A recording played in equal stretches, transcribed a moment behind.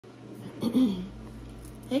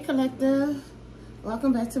Hey collective,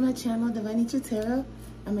 welcome back to my channel, Divine Tarot.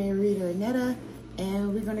 I'm a reader, Anetta,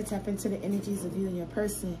 and we're going to tap into the energies of you and your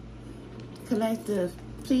person. Collective,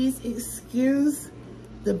 please excuse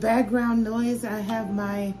the background noise. I have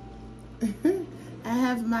my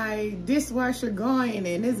dishwasher going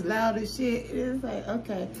and it's loud as shit. It's like,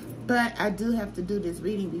 okay, but I do have to do this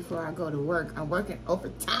reading before I go to work. I'm working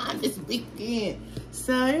overtime this weekend,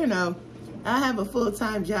 so you know, I have a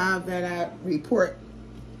full-time job that I report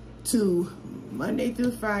to Monday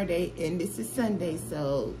through Friday, and this is Sunday,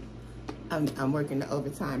 so I'm working the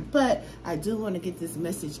overtime. But I do want to get this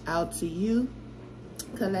message out to you,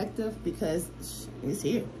 collective, because it's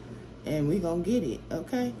here, and we're gonna get it,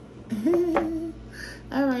 okay?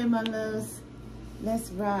 All right, my loves, let's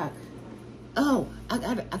rock. Oh,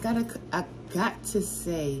 I got to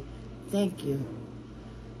say thank you,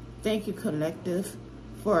 collective,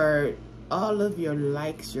 for all of your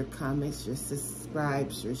likes, your comments, your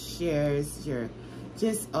subscribes, your shares, your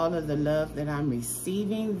just all of the love that I'm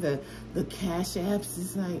receiving. The cash apps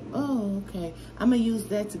is like, oh, okay, I'm gonna use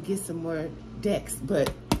that to get some more decks, but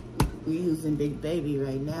we're using Big Baby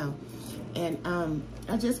right now. And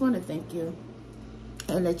I just want to thank you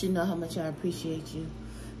and let you know how much I appreciate you,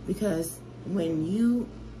 because when you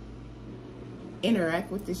interact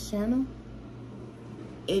with this channel,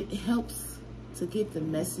 it helps to get the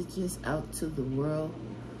messages out to the world,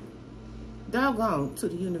 doggone to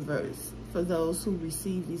the universe, for those who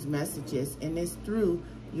receive these messages. And it's through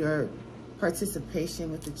your participation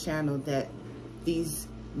with the channel that these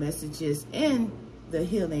messages and the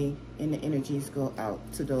healing and the energies go out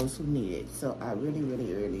to those who need it. So I really,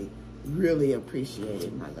 really, really, really appreciate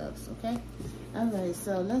it, my loves, okay? All right,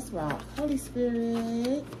 so let's rock. Holy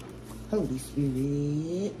Spirit, Holy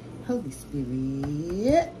Spirit, Holy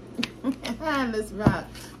Spirit. Let's rock.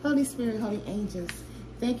 Holy Spirit, holy angels,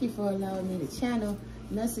 thank you for allowing me to channel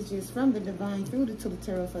messages from the divine through the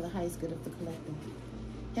tarot for the highest good of the collective.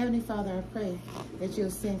 Heavenly Father, I pray that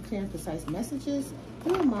you'll send clear and precise messages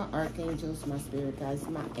through my archangels, my spirit guides,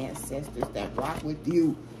 my ancestors that rock with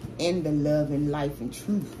you in the love and life and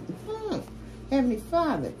truth. Heavenly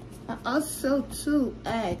Father, I also too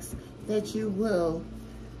ask that you will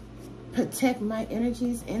protect my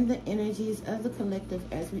energies and the energies of the collective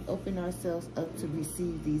as we open ourselves up to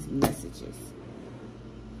receive these messages.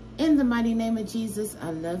 In the mighty name of Jesus,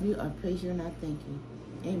 I love you, I praise you, and I thank you.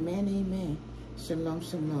 Amen, amen. Shalom,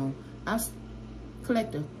 shalom.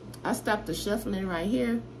 Collective, I stopped the shuffling right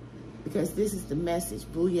here because this is the message.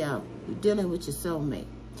 Booyah. You're dealing with your soulmate.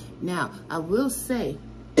 Now, I will say,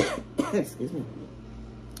 excuse me,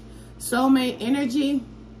 soulmate energy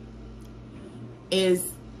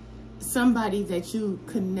is somebody that you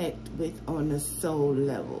connect with on a soul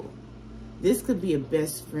level. This could be a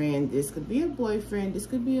best friend, this could be a boyfriend, this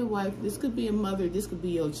could be a wife, this could be a mother, this could be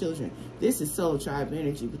your children. This is soul tribe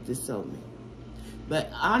energy with this soulmate. But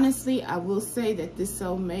honestly, I will say that this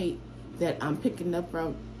soulmate that I'm picking up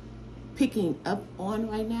on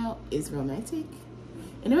right now is romantic.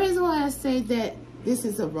 And the reason why I say that this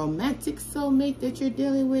is a romantic soulmate that you're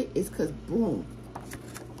dealing with is because, boom,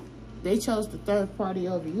 they chose the third party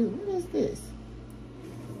over you. What is this?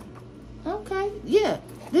 Okay, yeah.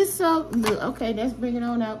 This look, okay, let's bring it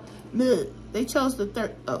on out. Look, they chose the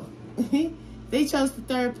third, they chose the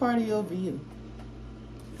third party over you.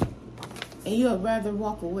 And you would rather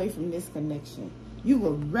walk away from this connection. You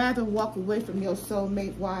would rather walk away from your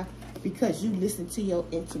soulmate. Why? Because you listen to your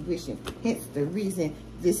intuition. Hence the reason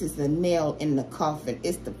this is the nail in the coffin.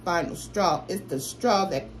 It's the final straw. It's the straw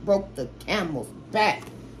that broke the camel's back.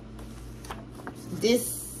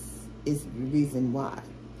 This is the reason why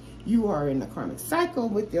you are in a karmic cycle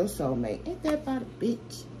with your soulmate. Ain't that about a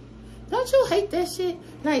bitch? Don't you hate that shit?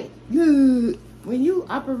 Like, when you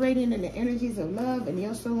operating in the energies of love and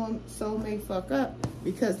your soulmate fuck up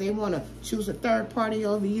because they want to choose a third party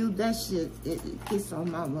over you, that shit, it gets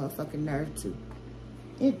on my motherfucking nerve too.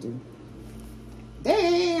 It do.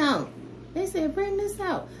 Damn! They said bring this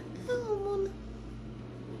out. I don't want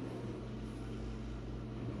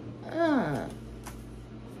to.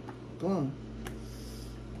 Boom.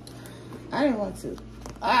 I didn't want to.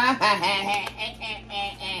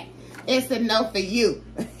 It's a no for you.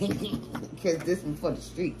 Because this is for the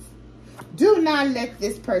streets. Do not let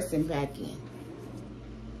this person back in.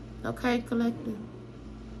 Okay, collective?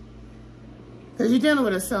 Because you're dealing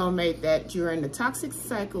with a soulmate that you're in a toxic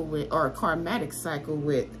cycle with, or a karmatic cycle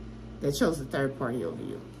with, that chose the third party over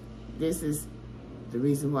you. This is the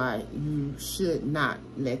reason why you should not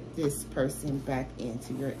let this person back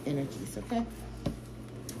into your energies, okay?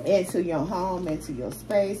 Into your home, into your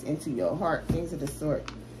space, into your heart, things of the sort.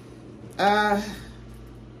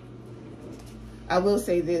 I will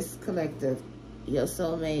say this, collective. Your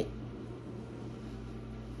soulmate,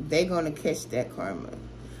 they're going to catch that karma.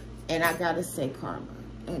 And I got to say karma.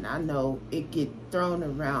 And I know it get thrown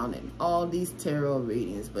around in all these tarot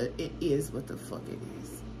readings, but it is what the fuck it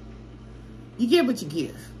is. You get what you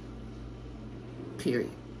give.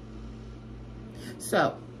 Period.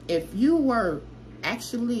 So, if you were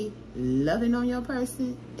actually loving on your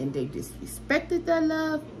person and they disrespected that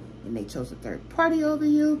love and they chose a third party over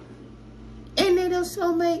you and they're your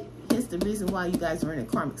soulmate, here's the reason why you guys are in a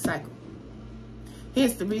karmic cycle.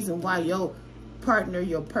 Here's the reason why your partner,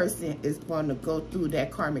 your person is going to go through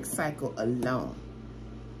that karmic cycle alone.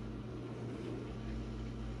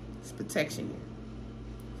 It's protection here.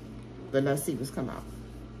 But let's see what's come out.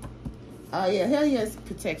 Oh yeah, hell yeah, it's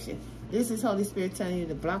protection. This is Holy Spirit telling you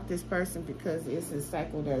to block this person because it's a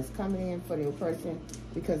cycle that is coming in for your person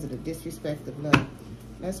because of the disrespect of love.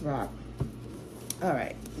 Let's rock. All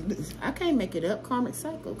right. I can't make it up. Karmic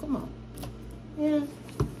cycle. Come on. Yeah.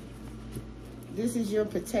 This is your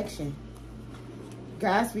protection.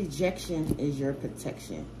 God's rejection is your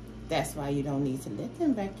protection. That's why you don't need to let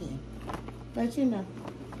them back in. But you know,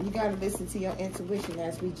 you got to listen to your intuition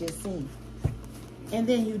as we just seen. And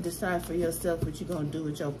then you decide for yourself what you're going to do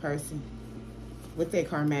with your person. With their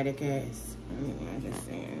karmatic ass. I'm just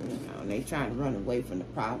saying, you know, they trying to run away from the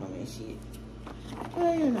problem and shit.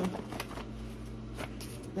 Well, you know.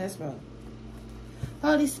 That's wrong.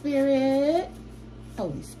 Holy Spirit.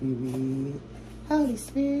 Holy Spirit. Holy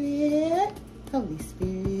Spirit. Holy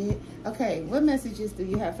Spirit. Okay, what messages do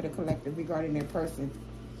you have for the collective regarding their person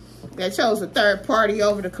that chose a third party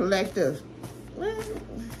over the collective? Well,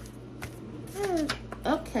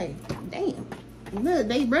 okay, damn. Look,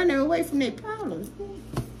 they running away from their problems.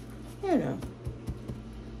 You know.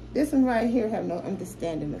 This one right here have no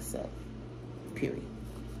understanding of self. Period.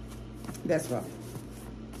 That's wrong.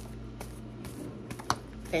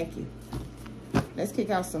 Thank you. Let's kick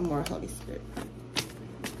out some more, Holy Spirit.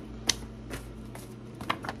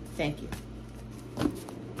 Thank you.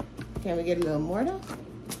 Can we get a little more though?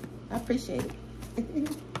 I appreciate it.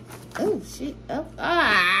 Oh shit. Oh,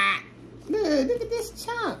 look at this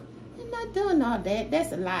chunk. I'm not doing all that.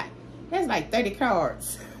 That's a lot. That's like 30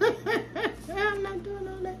 cards. I'm not doing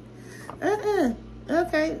all that.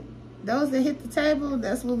 Okay. Those that hit the table,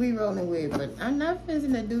 that's what we rolling with. But I'm not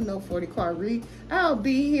finna to do no 40 card read. I'll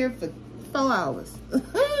be here for 4 hours.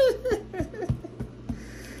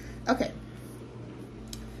 Okay.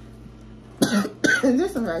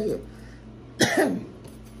 This one right here.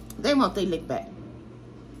 They want their lick back.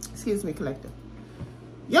 Excuse me, collective.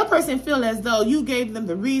 Your person feel as though you gave them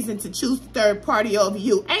the reason to choose the third party over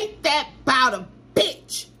you. Ain't that about a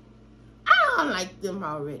bitch? I don't like them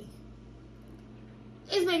already.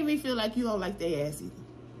 It's making me feel like you don't like their ass either.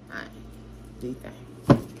 All right. Do your thing.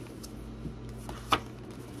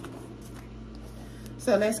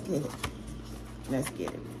 So let's get it. Let's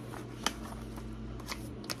get it.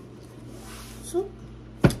 So,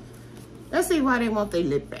 let's see why they want their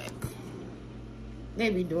lip back. They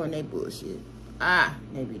be doing their bullshit.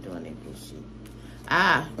 They be doing their bullshit.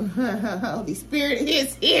 Holy Spirit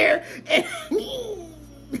is here.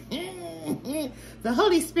 The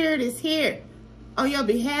Holy Spirit is here on your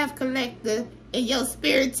behalf, collector, and your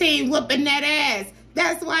spirit team whooping that ass.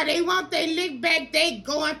 That's why they want their lick back. They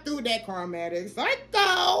going through that karmatic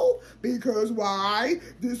cycle. Because why?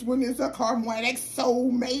 This one is a karmatic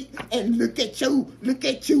soulmate. And look at you. Look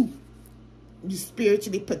at you. You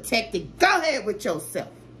spiritually protected. Go ahead with yourself.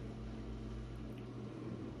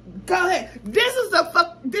 Go ahead. This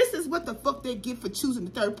is what the fuck they get for choosing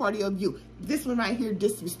the third party of you. This one right here,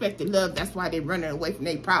 disrespected love. That's why they running away from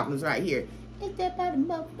their problems right here. Ain't that about a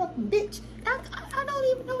motherfucking bitch? I don't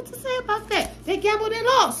even know what to say about that. They gambled and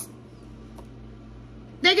lost.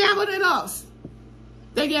 They gambled and lost.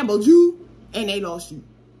 They gambled you and they lost you.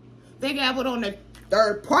 They gambled on the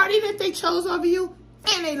third party that they chose over you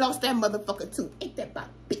and they lost that motherfucker too. Ain't that about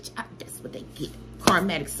a bitch? That's what they get.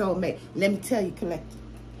 Karmatic soulmate. Let me tell you, collective.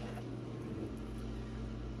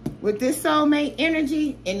 With this soulmate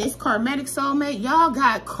energy and this karmatic soulmate, y'all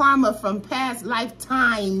got karma from past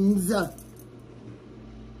lifetimes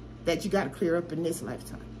that you got to clear up in this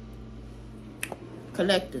lifetime.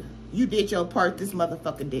 Collector, you did your part. This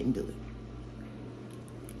motherfucker didn't do it.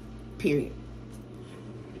 Period.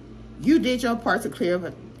 You did your part to clear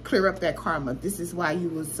up that karma. This is why you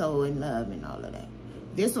were so in love and all of that.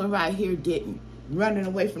 This one right here didn't. Running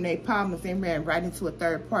away from their problems, they ran right into a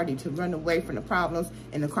third party to run away from the problems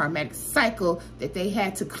and the karmatic cycle that they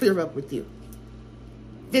had to clear up with you.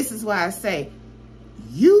 This is why I say,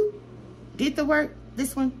 you did the work,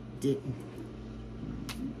 this one didn't.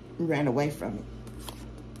 Ran away from it.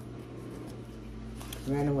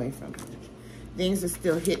 Ran away from you. Things are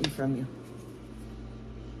still hidden from you.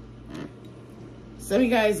 Some of you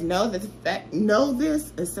guys know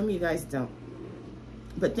this, and some of you guys don't.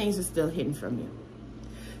 But things are still hidden from you.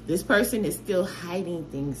 This person is still hiding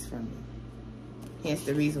things from you. Hence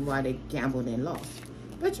the reason why they gambled and lost.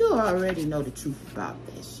 But you already know the truth about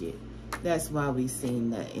that shit. That's why we seen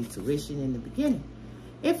that intuition in the beginning.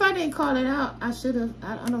 If I didn't call it out, I should have.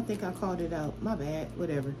 I don't think I called it out. My bad.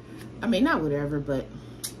 Whatever. I mean, not whatever, but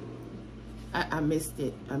I missed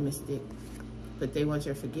it. I missed it. But they want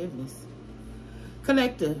your forgiveness.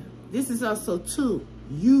 Collective, this is also, too,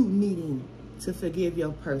 you needing to forgive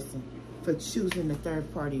your person for choosing the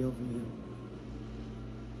third party over you.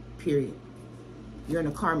 Period. You're in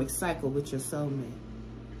a karmic cycle with your soulmate.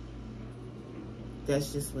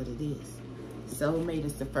 That's just what it is. Soulmate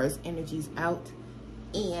is the first energies out.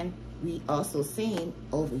 And we also seen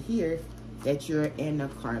over here that you're in a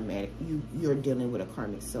karmic, you're dealing with a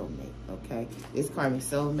karmic soulmate, okay? This karmic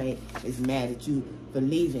soulmate is mad at you for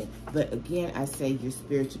leaving. But again, I say you're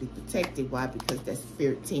spiritually protected. Why? Because that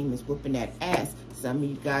spirit team is whooping that ass. Some of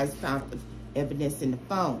you guys found evidence in the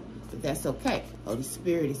phone, but that's okay. Holy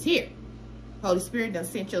Spirit is here. Holy Spirit done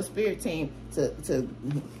sent your spirit team to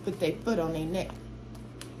put their foot on their neck.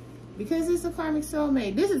 Because it's a karmic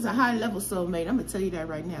soulmate. This is a high-level soulmate. I'm going to tell you that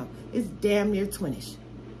right now. It's damn near twinish.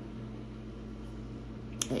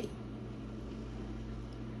 Hey.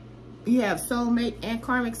 You have soulmate and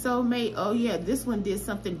karmic soulmate. Oh, yeah, this one did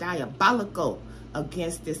something diabolical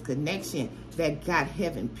against this connection that got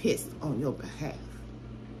heaven pissed on your behalf.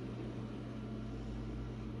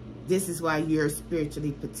 This is why you're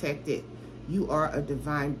spiritually protected. You are a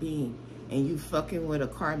divine being. And you fucking with a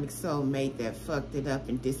karmic soulmate that fucked it up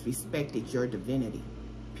and disrespected your divinity.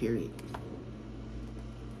 Period.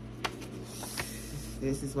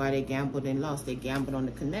 This is why they gambled and lost. They gambled on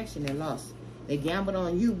the connection and lost. They gambled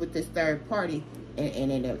on you with this third party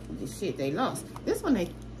and the shit they lost. This one, I'm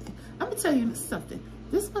going to tell you something.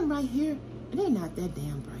 This one right here, they're not that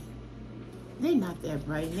damn bright. They're not that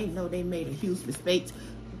bright. And they know they made a huge mistake.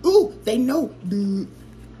 Ooh, they know, dude.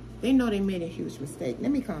 They know they made a huge mistake.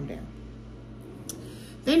 Let me calm down.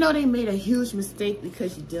 They know they made a huge mistake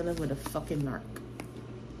because you're dealing with a fucking narc.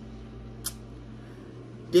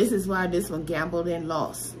 This is why this one gambled and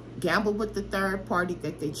lost. Gambled with the third party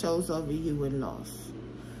that they chose over you and lost.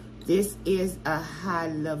 This is a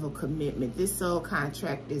high-level commitment. This soul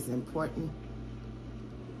contract is important.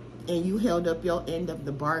 And you held up your end of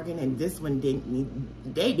the bargain, and this one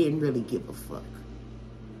they didn't really give a fuck.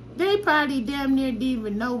 They probably damn near didn't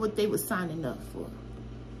even know what they were signing up for.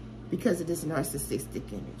 Because of this narcissistic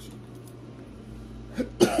energy.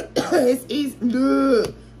 It's easy.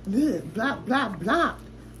 Blah, blah, blah.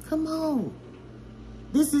 Come on.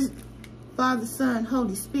 This is Father, Son,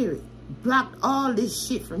 Holy Spirit. Blocked all this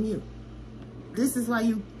shit from you. This is why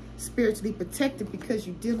you spiritually protected, because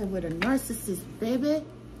you're dealing with a narcissist, baby.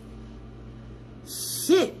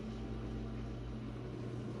 Shit.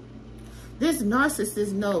 This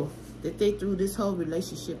narcissist know that they threw this whole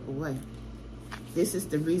relationship away. This is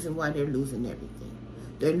the reason why they're losing everything.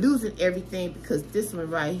 They're losing everything because this one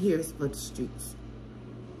right here is for the streets.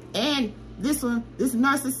 And this one, this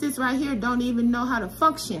narcissist right here don't even know how to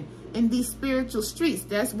function in these spiritual streets.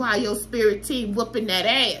 That's why your spirit team whooping that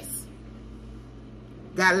ass.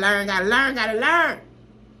 Gotta learn, gotta learn, gotta learn.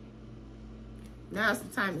 Now it's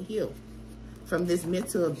the time to heal from this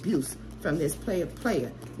mental abuse, from this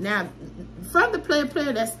player. Now, from the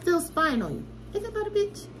player that's still spying on you. Think about it,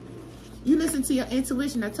 bitch. You listen to your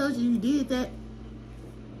intuition. I told you did that.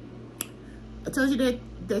 I told you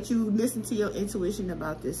that you listened to your intuition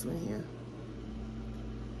about this one here.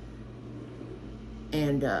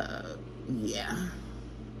 And, yeah.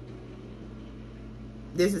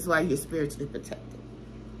 This is why you're spiritually protected.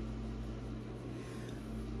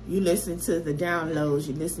 You listen to the downloads.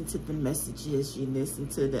 You listen to the messages. You listen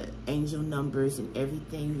to the angel numbers and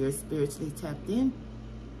everything. You're spiritually tapped in.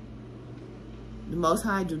 The Most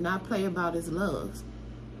High do not play about his loves.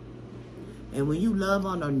 And when you love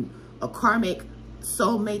on a karmic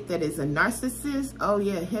soulmate that is a narcissist, oh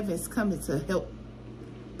yeah, heaven's coming to help.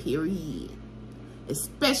 Period.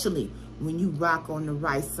 Especially when you rock on the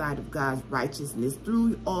right side of God's righteousness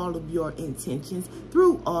through all of your intentions,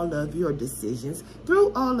 through all of your decisions,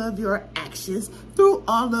 through all of your actions, through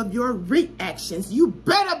all of your reactions. You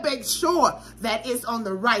better make sure that it's on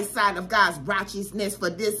the right side of God's righteousness for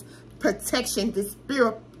this protection, this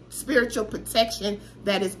spiritual protection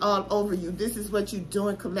that is all over you. This is what you're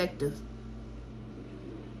doing, collective.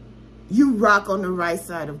 You rock on the right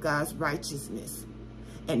side of God's righteousness.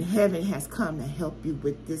 And heaven has come to help you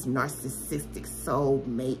with this narcissistic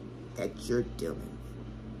soulmate that you're dealing with.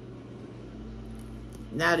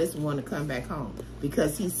 Now this one want to come back home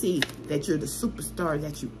because he see that you're the superstar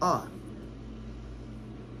that you are.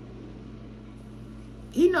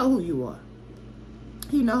 He know who you are.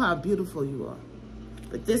 He know how beautiful you are.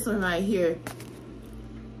 But this one right here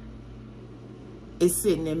is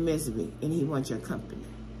sitting in misery and he wants your company.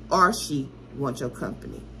 Or she wants your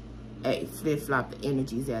company. Hey, flip-flop the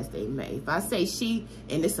energies as they may. If I say she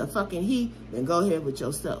and it's a fucking he, then go ahead with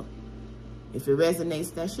yourself. If it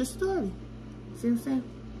resonates, that's your story. See what I'm saying?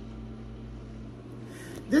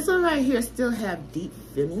 This one right here still have deep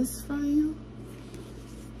feelings for you.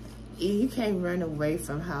 You can't run away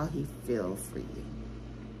from how he feels for you.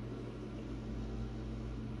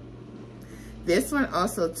 This one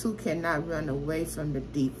also, too, cannot run away from the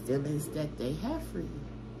deep feelings that they have for you.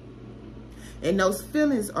 And those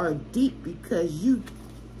feelings are deep because you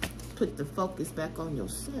put the focus back on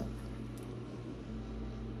yourself.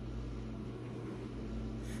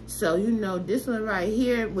 So, you know, this one right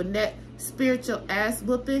here, when that spiritual ass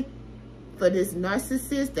whooping for this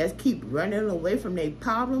narcissist that keep running away from their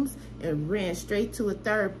problems and ran straight to a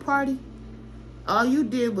third party, all you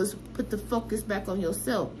did was put the focus back on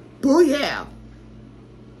yourself. Booyah!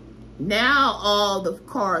 Now all the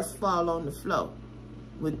cards fall on the floor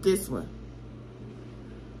with this one.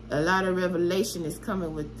 A lot of revelation is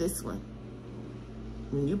coming with this one.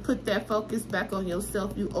 When you put that focus back on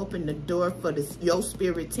yourself, you open the door for your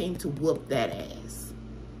spirit team to whoop that ass.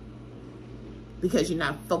 Because you're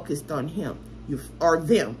not focused on him. Or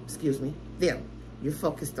them, excuse me, them. You're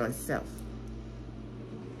focused on self.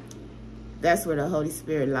 That's where the Holy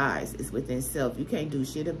Spirit lies, is within self. You can't do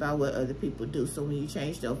shit about what other people do. So when you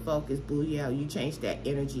change your focus, booyah, you change that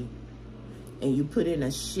energy. And you put in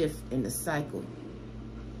a shift in the cycle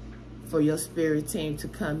for your spirit team to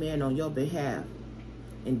come in on your behalf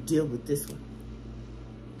and deal with this one.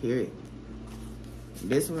 Period.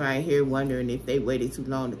 This one right here wondering if they waited too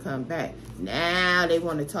long to come back. Now they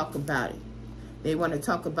want to talk about it. They want to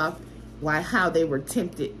talk about how they were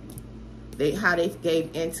tempted. How they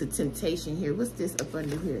gave in to temptation here. What's this up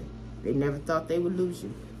under here? They never thought they would lose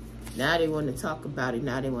you. Now they want to talk about it.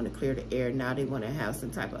 Now they want to clear the air. Now they want to have some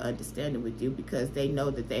type of understanding with you because they know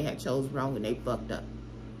that they had chose wrong and they fucked up.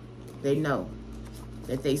 They know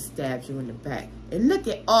that they stabbed you in the back. And look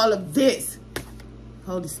at all of this.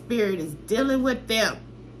 Holy Spirit is dealing with them.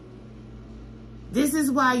 This is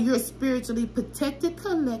why you're spiritually protected,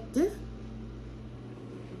 collective.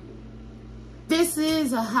 This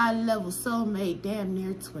is a high-level soulmate, damn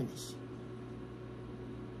near twinish.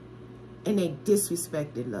 And they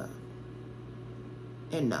disrespected love.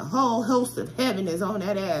 And the whole host of heaven is on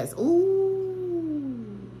that ass.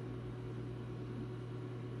 Ooh.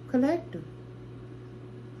 Collective.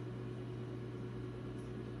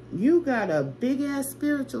 You got a big-ass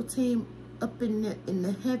spiritual team up in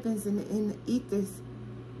the heavens and in the ethers.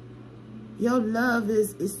 Your love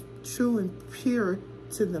is true and pure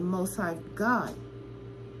to the Most High God.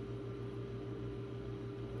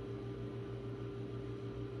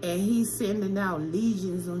 And he's sending out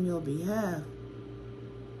legions on your behalf.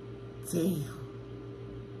 Damn.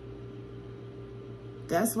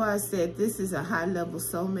 That's why I said this is a high-level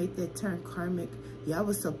soulmate that turned karmic. Y'all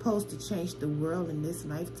was supposed to change the world in this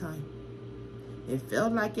lifetime. It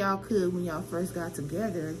felt like y'all could when y'all first got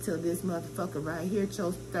together until this motherfucker right here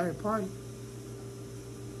chose third party.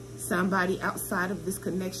 Somebody outside of this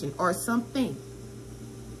connection or something.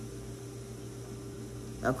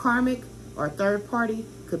 A karmic or third party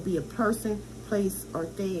could be a person, place, or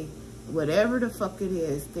thing. Whatever the fuck it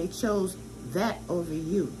is, they chose that over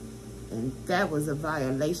you. And that was a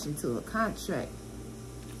violation to a contract.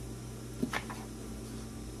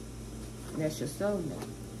 That's your soulmate.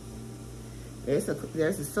 There's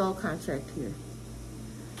a soul contract here.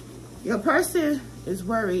 Your person is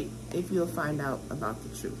worried if you'll find out about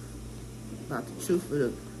the truth. About the truth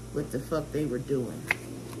of what the fuck they were doing.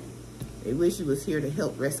 They wish you was here to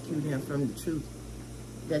help rescue them from the truth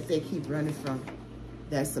that they keep running from.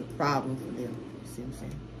 That's a problem for them. You see what I'm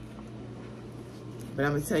saying? But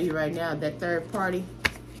I'm going to tell you right now, that third party,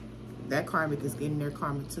 that karmic is getting their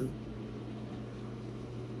karma too.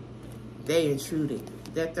 They intruded.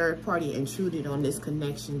 That third party intruded on this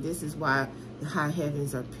connection. This is why the high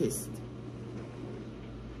heavens are pissed.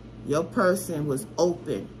 Your person was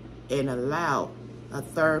open and allowed a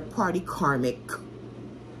third party karmic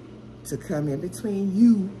to come in between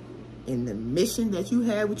you and the mission that you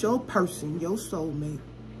had with your person, your soulmate,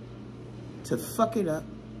 to fuck it up.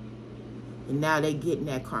 And now they getting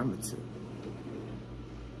that karma too.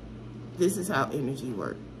 This is how energy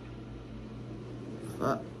works.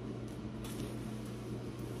 Fuck.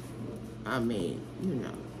 I mean, you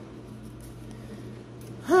know.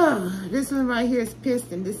 This one right here is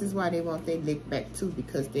pissed, and this is why they want their lick back too,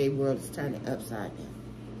 because their world is turning upside down.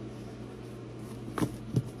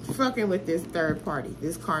 Fucking with this third party,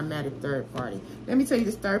 this karmatic third party. Let me tell you,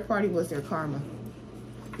 this third party was their karma,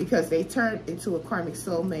 because they turned into a karmic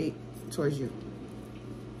soulmate towards you.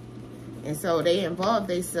 And so they involved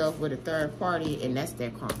themselves with a third party, and that's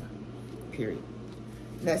their karma. Period.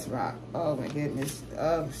 Let's rock. Oh my goodness.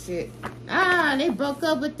 Oh shit. Ah, they broke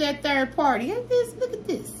up with that third party. Look at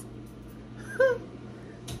this.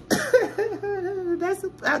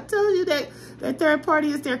 I told you that third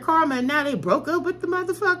party is their karma, and now they broke up with the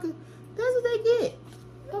motherfucker. That's what they get.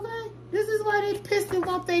 Okay? This is why they pissed and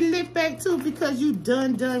want they lick back too, because you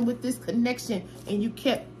done with this connection and you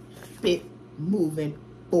kept it moving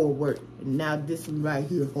forward. And now this one right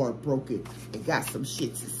here heartbroken and got some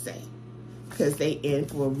shit to say. Because they in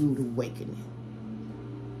for a rude awakening.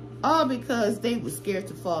 All because they were scared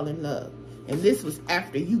to fall in love. And this was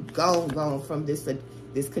after you gone from this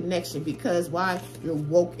connection. Because why? You're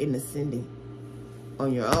woke and ascending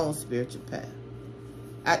on your own spiritual path.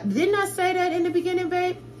 Didn't I say that in the beginning,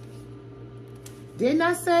 babe? Didn't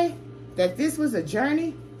I say that this was a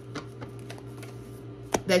journey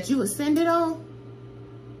that you ascended on?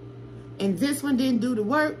 And this one didn't do the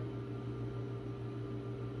work?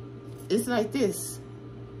 It's like this.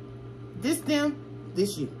 This them,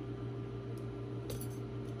 this you.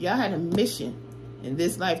 Y'all had a mission in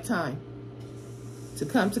this lifetime to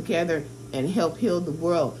come together and help heal the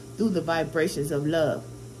world through the vibrations of love.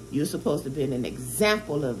 You're supposed to be an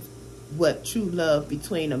example of what true love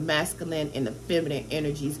between a masculine and a feminine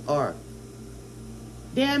energies are.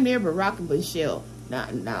 Damn near Barack and Michelle.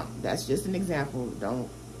 Now, that's just an example. Don't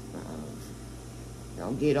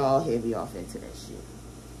get all heavy off into that shit.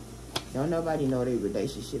 Don't nobody know their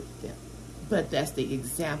relationship with them. But that's the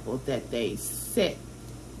example that they set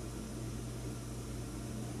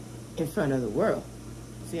in front of the world.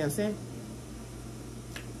 See what I'm saying?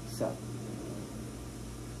 So,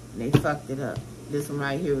 they fucked it up. This one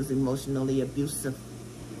right here was emotionally abusive.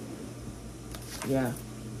 Yeah.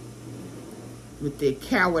 With their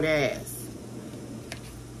coward ass.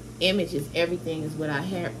 Images, everything is what I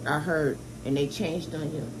heard. And they changed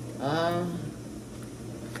on you.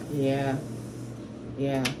 Yeah.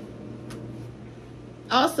 Yeah.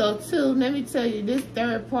 Also, too, let me tell you, this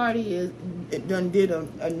third party did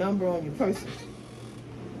a number on your person.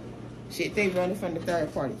 Shit, they running from the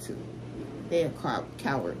third party, too. They are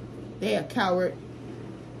coward. They are coward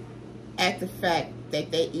at the fact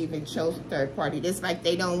that they even chose a third party. It's like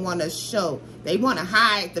they don't want to show. They want to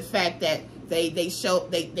hide the fact that they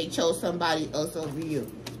chose somebody else over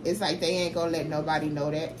you. It's like they ain't gonna let nobody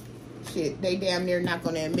know that. Shit, they damn near not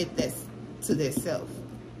gonna admit that to themselves.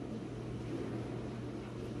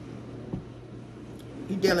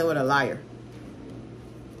 You're dealing with a liar.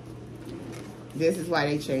 This is why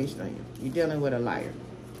they changed on you. You're dealing with a liar.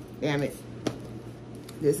 Damn it.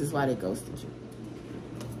 This is why they ghosted you.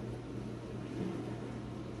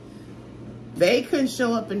 They couldn't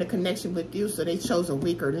show up in the connection with you, so they chose a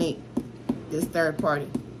weaker link. This third party.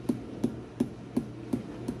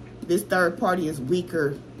 This third party is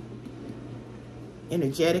weaker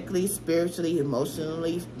energetically, spiritually,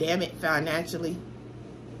 emotionally, damn it, financially.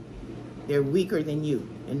 They're weaker than you,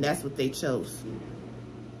 and that's what they chose.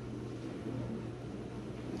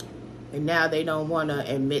 And now they don't want to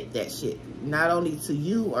admit that shit. Not only to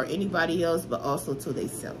you or anybody else, but also to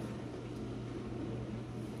themselves.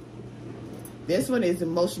 This one is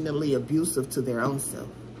emotionally abusive to their own self.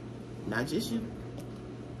 Not just you.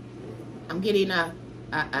 I'm getting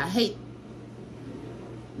I hate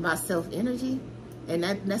myself energy. And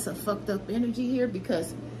that's a fucked up energy here,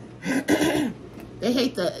 because they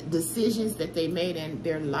hate the decisions that they made in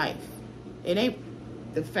their life. It ain't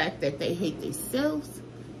the fact that they hate themselves.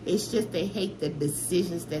 It's just they hate the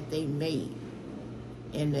decisions that they made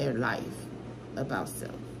in their life about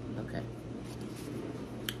self. Okay.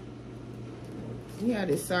 Yeah,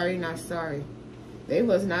 they're sorry, not sorry. They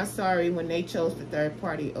was not sorry when they chose the third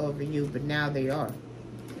party over you, but now they are.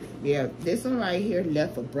 Yeah, this one right here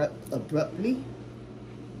left abruptly.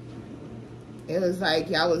 It was like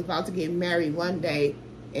y'all was about to get married one day,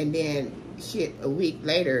 and then shit, a week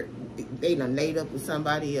later, they done laid up with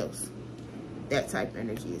somebody else. That type of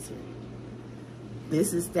energy is here.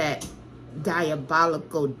 This is that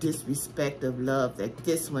diabolical disrespect of love that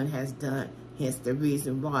this one has done. Hence the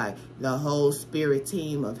reason why the whole spirit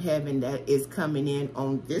team of heaven that is coming in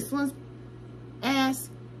on this one's ass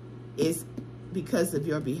is because of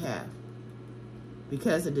your behalf.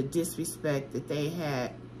 Because of the disrespect that they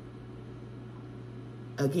had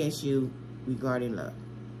against you regarding love.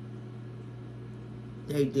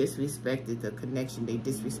 They disrespected the connection. They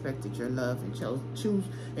disrespected your love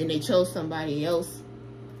and they chose somebody else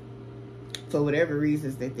for whatever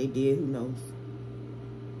reasons that they did. Who knows?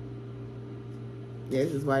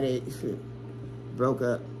 This is why they broke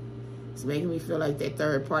up. It's making me feel like that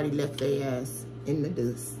third party left their ass in the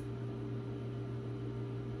dust.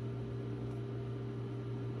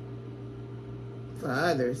 For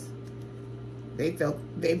others, they felt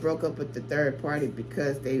they broke up with the third party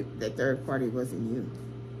because the third party wasn't you.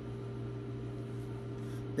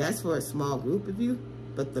 That's for a small group of you,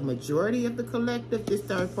 but the majority of the collective, this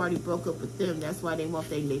third party broke up with them. That's why they want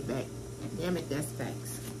their leg back. Damn it, that's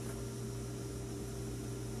facts.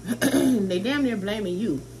 They damn near blaming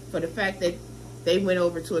you for the fact that they went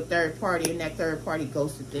over to a third party and that third party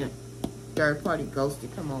ghosted them. Third party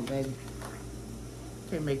ghosted. Come on, baby.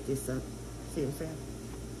 Can't make this up. See what I'm saying?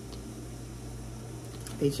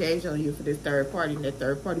 They changed on you for this third party, and that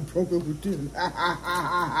third party broke up with them.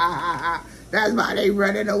 That's why they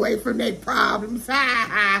running away from their problems.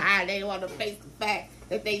 They want to face the fact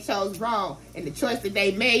that they chose wrong, and the choice that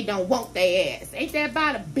they made don't want their ass. Ain't that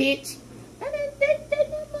about a bitch? And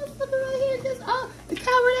that motherfucker right here just the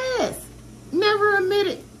coward ass. Never admit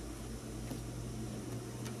it.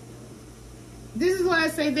 This is why I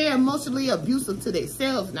say they're emotionally abusive to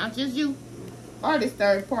themselves, not just you or this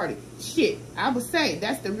third party. Shit, I would say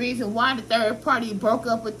that's the reason why the third party broke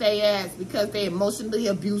up with their ass, because they're emotionally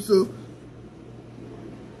abusive,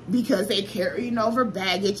 because they carrying over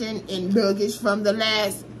baggage and luggage from the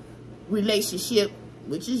last relationship,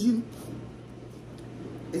 which is you.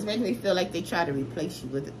 It's making me feel like they try to replace you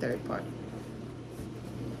with a third party.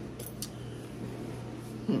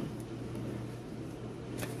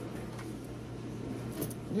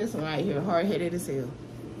 This one right here, hard-headed as hell.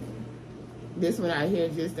 This one out here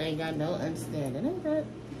just ain't got no understanding. Ain't that?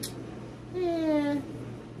 Yeah.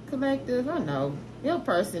 Collective, I know. Your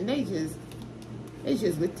person, they just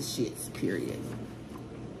with the shits, period.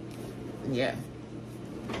 Yeah.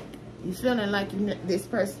 You feeling like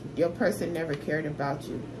your person never cared about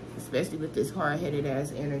you, especially with this hard-headed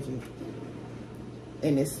ass energy.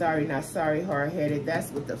 And it's sorry, not sorry, hard-headed. That's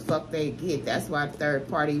what the fuck they get. That's why third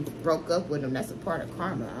party broke up with them. That's a part of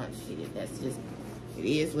karma. Shit, that's just, it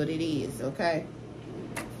is what it is, okay?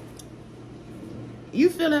 You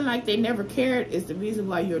feeling like they never cared is the reason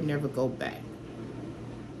why you'll never go back.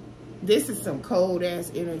 This is some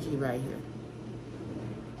cold-ass energy right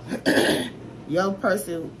here. Your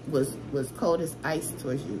person was cold as ice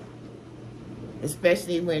towards you.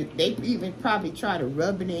 Especially when they even probably try to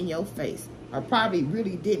rub it in your face. Or probably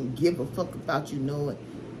really didn't give a fuck about you knowing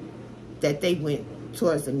that they went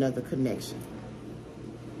towards another connection.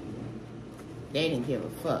 They didn't give a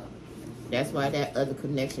fuck. That's why that other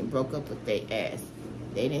connection broke up with their ass.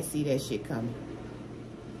 They didn't see that shit coming.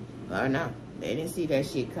 Or no, they didn't see that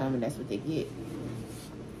shit coming. That's what they get.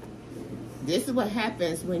 This is what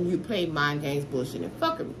happens when you play mind games, bullshit, and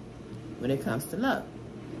fuckery when it comes to love.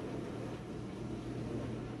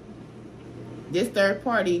 This third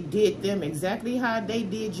party did them exactly how they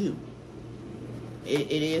did you. It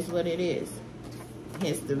is what it is.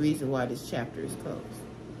 Hence the reason why this chapter is closed.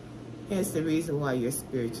 Hence the reason why you're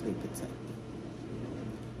spiritually protected.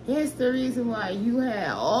 Hence the reason why you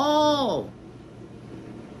have all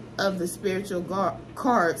of the spiritual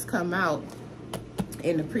cards come out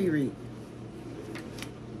in the pre-read.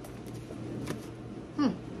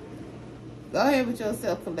 Go ahead with your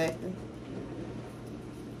self-collecting.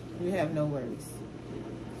 You have no worries.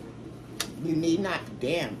 You need not,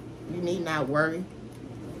 you need not worry,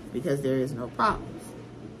 because there is no problems.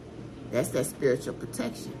 That's that spiritual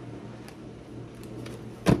protection.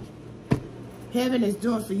 Heaven is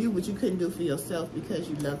doing for you what you couldn't do for yourself, because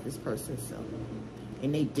you love this person so.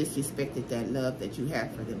 And they disrespected that love that you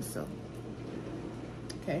have for them so.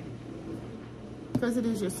 Okay? Because it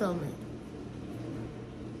is your soulmate.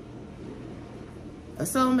 A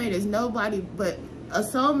soulmate is nobody but... A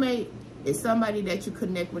soulmate is somebody that you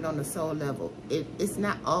connect with on the soul level. It's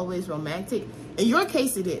not always romantic. In your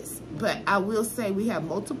case, it is. But I will say we have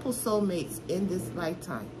multiple soulmates in this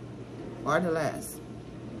lifetime. Or the last.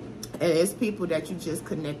 And it's people that you just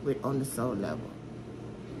connect with on the soul level.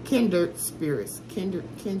 Kindred spirits.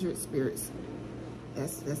 Kindred spirits.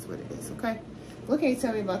 That's what it is, okay? What can you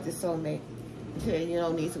tell me about this soulmate? You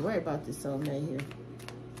don't need to worry about this soulmate here.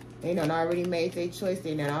 They done already made their choice.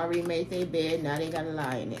 They done already made their bed. Now they got to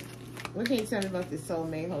lie in it. What can you tell me about this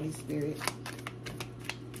soulmate, Holy Spirit?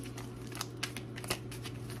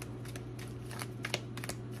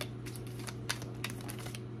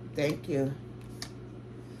 Thank you.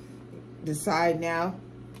 Decide now.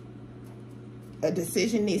 A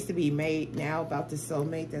decision needs to be made now about the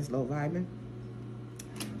soulmate that's low vibing.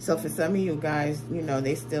 So for some of you guys, you know,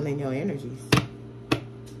 they still in your energies.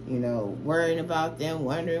 You know, worrying about them,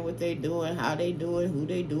 wondering what they doing, how they doing, who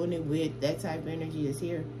they doing it with. That type of energy is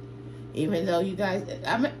here. Even though you guys,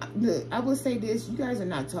 I will say this, you guys are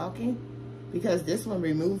not talking because this one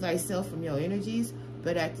removes thyself from your energies.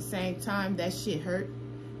 But at the same time, that shit hurt.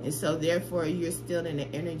 And so therefore, you're still in the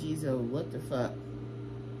energies of what the fuck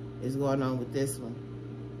is going on with this one.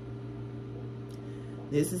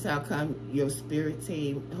 This is how come your spirit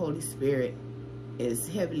team, Holy Spirit, is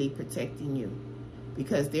heavily protecting you.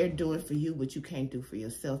 Because they're doing for you what you can't do for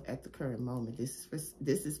yourself at the current moment. This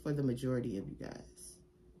is for the majority of you guys.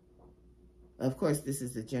 Of course, this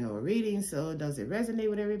is a general reading, so it doesn't resonate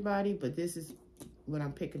with everybody, but this is what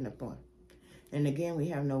I'm picking up on. And again, we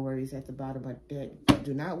have no worries at the bottom of that.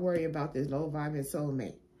 Do not worry about this low-vibing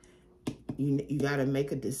soulmate. You got to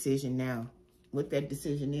make a decision now. What that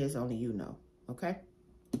decision is, only you know. Okay?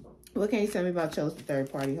 What can you tell me about chosen third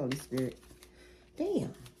party, Holy Spirit?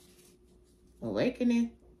 Damn.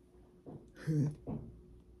 Awakening.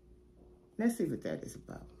 Let's see what that is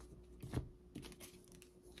about.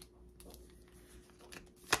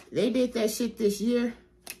 They did that shit this year.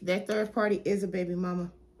 That third party is a baby mama.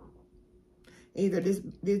 Either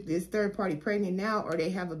this third party pregnant now or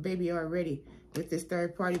they have a baby already with this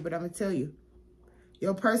third party. But I'm going to tell you,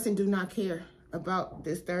 your person do not care about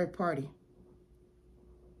this third party.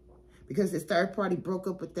 Because this third party broke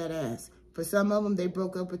up with that ass. For some of them, they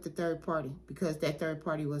broke up with the third party because that third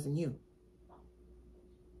party wasn't you.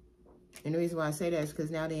 And the reason why I say that is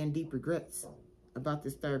because now they're in deep regrets about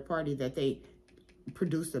this third party that they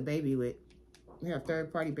produced a baby with. We have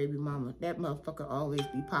third party baby mama. That motherfucker always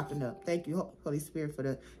be popping up. Thank you, Holy Spirit, for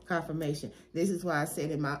the confirmation. This is why I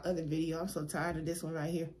said in my other video, I'm so tired of this one right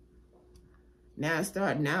here. Now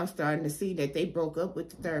I'm starting to see that they broke up with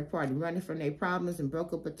the third party, running from their problems and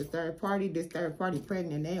broke up with the third party. This third party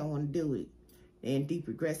pregnant, they don't want to do it. They're in deep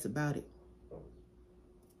regrets about it.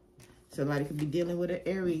 Somebody could be dealing with an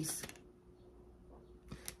Aries.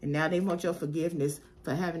 And now they want your forgiveness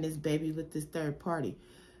for having this baby with this third party.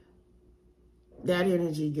 That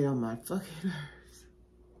energy get on my fucking nerves.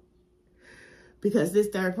 Because this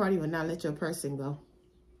third party will not let your person go.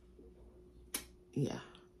 Yeah.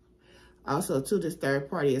 Also, too, this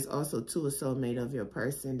third party is also, too, a soulmate of your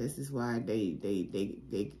person. This is why they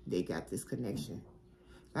got this connection.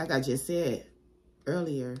 Like I just said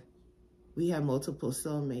earlier, we have multiple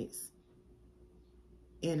soulmates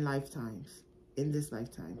in lifetimes, in this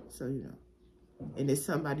lifetime. So, you know. And it's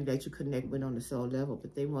somebody that you connect with on the soul level,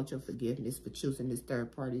 but they want your forgiveness for choosing this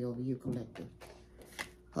third party over you, collective.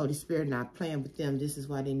 Holy Spirit not playing with them. This is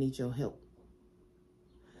why they need your help.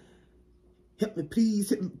 Help me, please.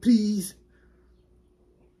 Help me, please.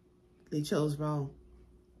 They chose wrong.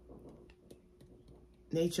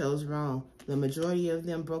 They chose wrong. The majority of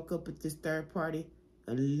them broke up with this third party.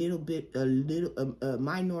 A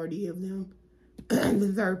minority of them,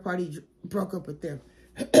 the third party broke up with them.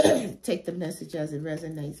 Take the message as it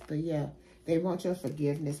resonates. But yeah, they want your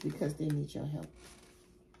forgiveness because they need your help.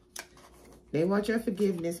 They want your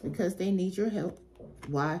forgiveness because they need your help.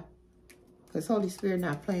 Why? Because Holy Spirit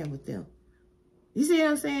not playing with them. You see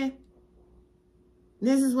what I'm saying?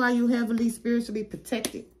 This is why you heavily spiritually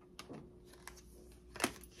protected.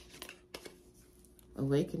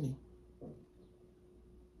 Awakening.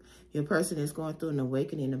 Your person is going through an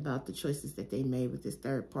awakening about the choices that they made with this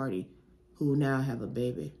third party who now have a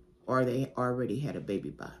baby or they already had a baby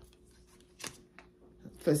by.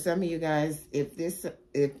 For some of you guys, if this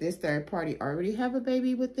third party already have a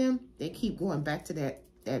baby with them, they keep going back to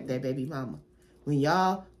that baby mama. When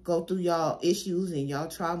y'all go through y'all issues and y'all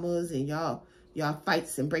traumas and y'all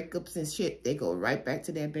fights and breakups and shit, they go right back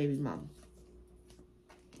to that baby mama.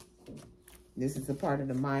 This is a part of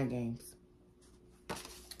the mind games.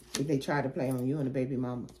 If they try to play on you and the baby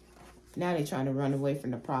mama. Now they're trying to run away from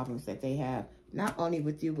the problems that they have. Not only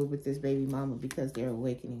with you, but with this baby mama because they're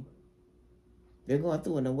awakening. They're going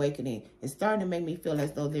through an awakening. It's starting to make me feel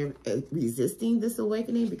as though they're resisting this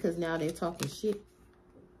awakening because now they're talking shit.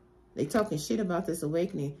 They're talking shit about this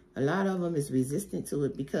awakening. A lot of them is resistant to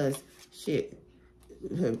it because, shit,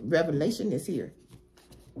 revelation is here.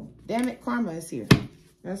 Damn it, karma is here.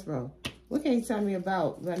 That's wrong. What can you tell me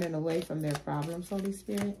about running away from their problems, Holy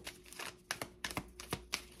Spirit?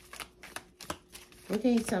 What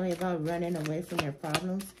can you tell me about running away from their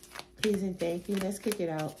problems? Please and thank you. Let's kick it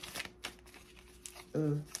out.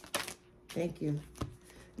 Thank you.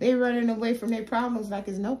 They running away from their problems like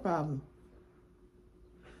it's no problem.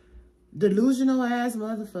 Delusional ass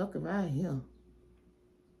motherfucker right here.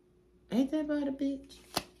 Ain't that about a bitch?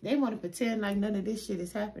 They want to pretend like none of this shit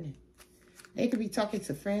is happening. They could be talking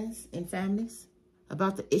to friends and families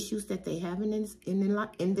about the issues that they have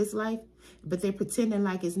in this life, but they're pretending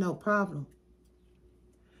like it's no problem.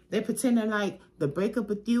 They're pretending like the breakup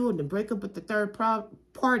with you and the breakup with the third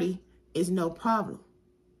party is no problem.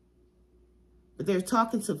 But they're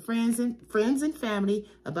talking to friends and family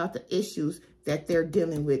about the issues that they're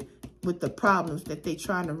dealing with the problems that they're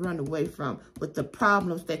trying to run away from, with the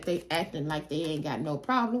problems that they acting like they ain't got no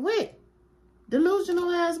problem with. Delusional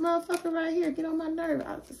ass motherfucker right here. Get on my nerve.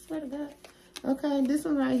 I swear to God. Okay, this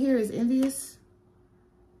one right here is envious.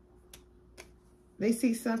 They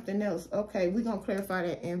see something else. Okay, we're going to clarify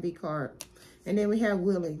that envy card. And then we have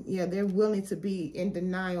willing. Yeah, they're willing to be in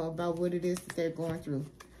denial about what it is that they're going through.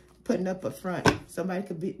 Putting up a front. Somebody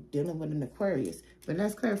could be dealing with an Aquarius. But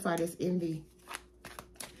let's clarify this envy.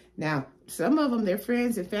 Now, some of them, their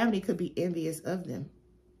friends and family could be envious of them.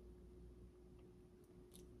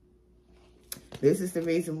 This is the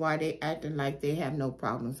reason why they acting like they have no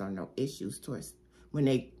problems or no issues towards when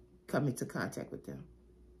they come into contact with them.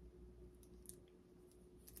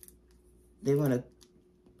 They want to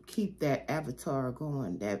keep that avatar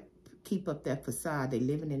going, keep up that facade. They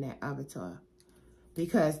living in that avatar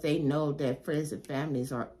because they know that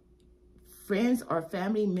friends or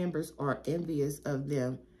family members are envious of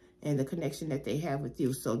them and the connection that they have with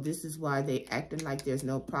you. So this is why they acting like there's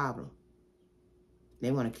no problem. They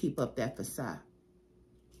want to keep up that facade.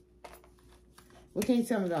 What can you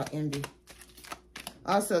tell me about envy?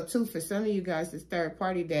 Also, too, for some of you guys, this third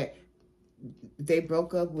party that they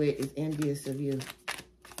broke up with is envious of you.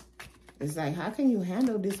 It's like, how can you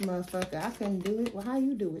handle this motherfucker? I couldn't do it. Well, how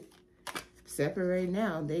you do it? Separate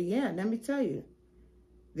now. Let me tell you.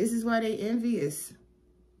 This is why they envious.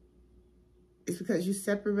 It's because you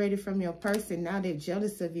separated from your person. Now they're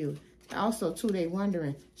jealous of you. Also, too, they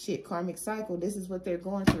wondering, shit, karmic cycle. This is what they're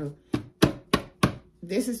going through.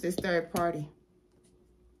 This is this third party.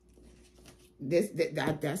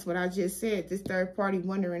 That's what I just said. This third party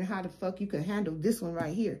wondering how the fuck you can handle this one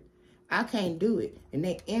right here. I can't do it. And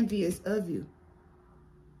they envious of you.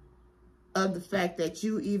 Of the fact that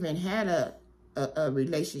you even had a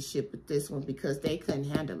relationship with this one because they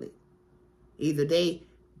couldn't handle it. Either they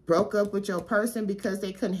broke up with your person because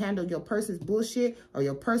they couldn't handle your person's bullshit, or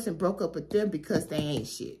your person broke up with them because they ain't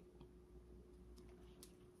shit.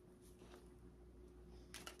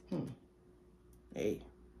 Hey.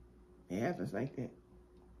 It happens like that.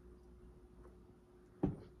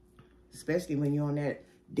 Especially when you're on that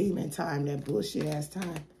demon time, that bullshit ass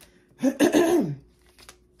time.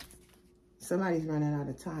 Somebody's running out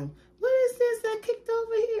of time. What is this that kicked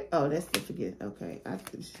over here? Oh, that's the forget. Okay. I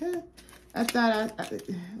thought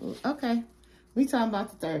okay. We talking about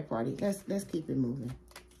the third party. Let's keep it moving.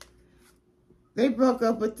 They broke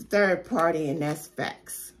up with the third party, and that's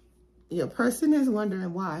facts. Your person is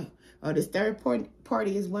wondering why. Or this third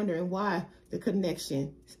party is wondering why the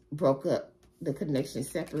connection broke up. The connection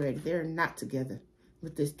separated. They're not together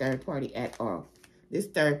with this third party at all. This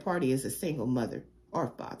third party is a single mother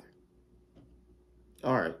or father.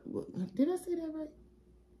 Or, did I say that right?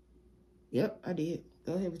 Yep, I did.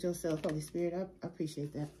 Go ahead with yourself, Holy Spirit. I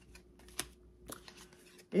appreciate that.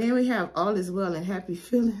 And then we have all is well and happy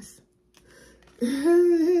feelings.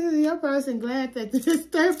 Your person glad that this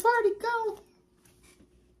third party gone.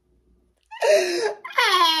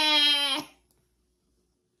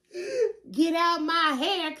 Get out my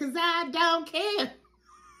hair, cause I don't care.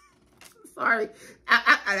 Sorry,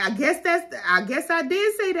 I guess I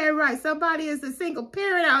did say that right. Somebody is a single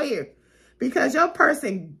parent out here because your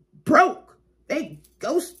person broke. They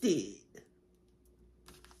ghosted.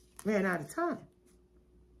 Ran out of time.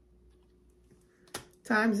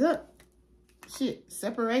 Time's up. Shit,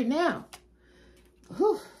 separate now.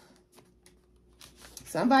 Whew.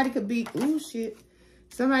 Somebody could be, ooh, shit.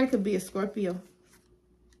 Somebody could be a Scorpio.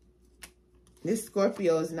 This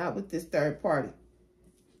Scorpio is not with this third party.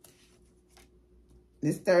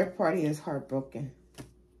 This third party is heartbroken.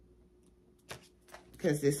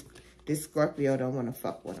 Because this Scorpio don't want to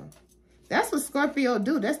fuck with them. That's what Scorpio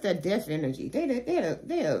do. That's that death energy.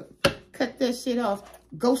 They'll cut that shit off.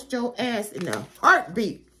 Ghost your ass in a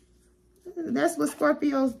heartbeat. That's what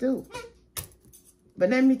Scorpios do. But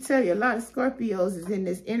let me tell you, a lot of Scorpios is in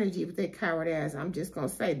this energy with their coward ass. I'm just going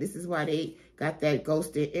to say, this is why they got that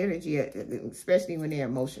ghosted energy, especially when they're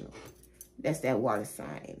emotional. That's that water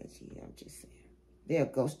sign energy, I'm just saying. They'll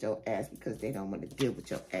ghost your ass because they don't want to deal with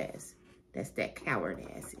your ass. That's that coward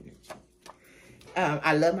ass energy.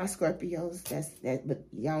 I love my Scorpios, but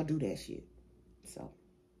y'all do that shit. So,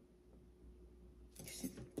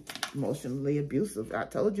 emotionally abusive. I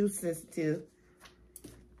told you, sensitive.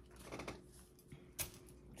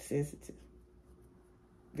 Sensitive.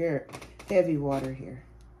 Very heavy water here.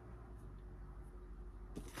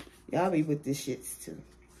 Y'all be with this shit too.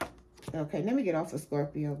 Okay, let me get off of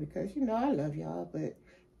Scorpio because, you know, I love y'all, but,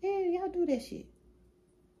 yeah, y'all do that shit.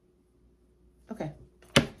 Okay.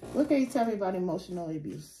 What can you tell me about emotional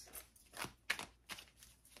abuse?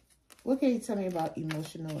 What can you tell me about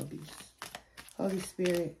emotional abuse? Holy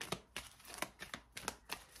Spirit.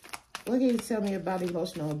 What can you tell me about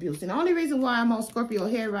emotional abuse? And the only reason why I'm on Scorpio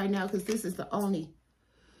here right now, because this is the only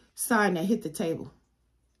sign that hit the table.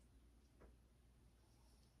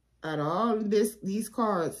 Out of all these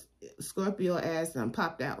cards, Scorpio ass done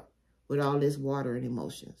popped out with all this water and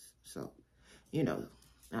emotions. So, you know,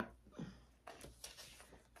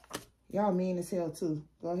 y'all mean as hell too.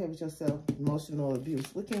 Go ahead with yourself. Emotional abuse.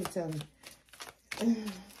 What can you tell me?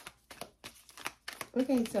 What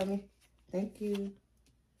can you tell me? Thank you.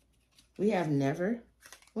 We have never.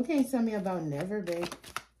 What can you tell me about never, babe?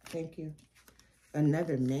 Thank you.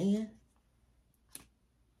 Another man.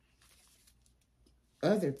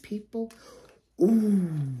 Other people.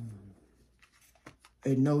 Ooh.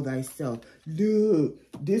 And know thyself. Look,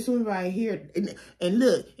 this one right here. And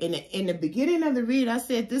look, in the beginning of the read, I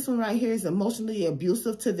said this one right here is emotionally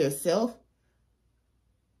abusive to their self.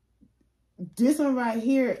 This one right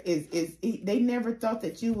here is they never thought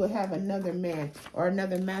that you would have another man or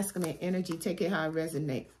another masculine energy. Take it how it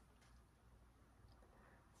resonates.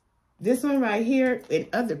 This one right here in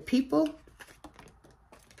other people.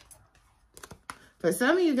 For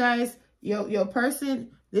some of you guys, your person,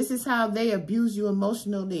 this is how they abuse you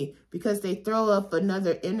emotionally because they throw up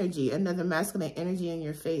another energy, another masculine energy in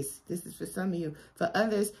your face. This is for some of you. For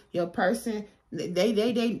others, your person, they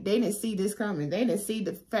didn't see this coming. They didn't see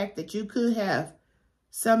the fact that you could have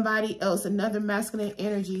somebody else, another masculine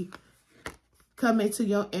energy come into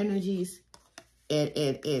your energies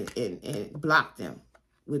and block them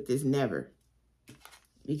with this never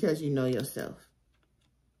because you know yourself.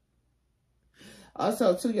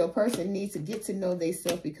 Also, too, your person needs to get to know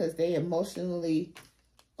themselves because they emotionally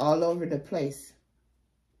all over the place.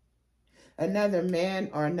 Another man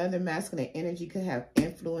or another masculine energy could have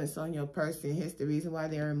influence on your person. Here's the reason why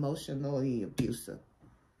they're emotionally abusive.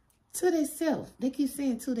 To themselves. They keep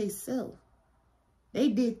saying to themselves. They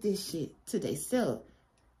did this shit to themselves.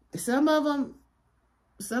 Some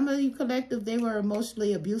of you collective, they were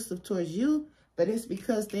emotionally abusive towards you, but it's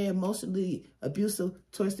because they're emotionally abusive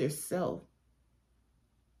towards themselves.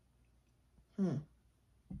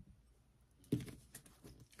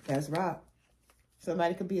 That's right.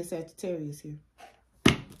 Somebody could be a Sagittarius here.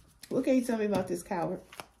 What can you tell me about this coward?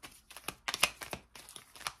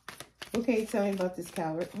 What can you tell me about this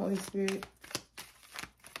coward, Holy Spirit?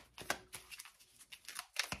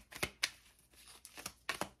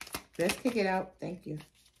 Let's kick it out. Thank you.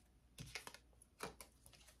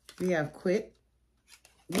 We have quit.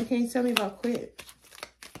 What can you tell me about quit?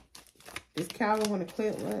 This coward want to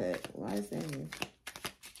quit what? Why is that here?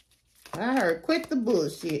 I heard quit the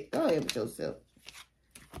bullshit. Go ahead with yourself.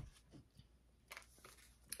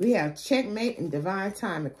 We have checkmate and divine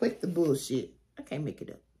time and quit the bullshit. I can't make it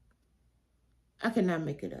up. I cannot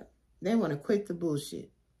make it up. They want to quit the bullshit.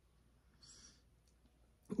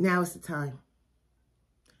 Now it's the time.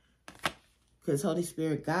 Because Holy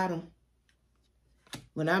Spirit got them.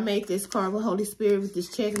 When I made this card with Holy Spirit with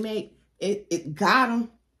this checkmate, it got them.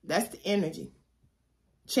 That's the energy.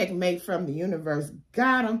 Checkmate from the universe.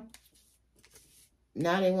 Got them.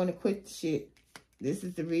 Now they want to quit the shit. This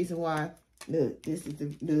is the reason why. Look, this is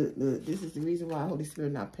the reason why Holy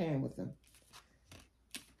Spirit not paying with them.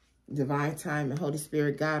 Divine time and Holy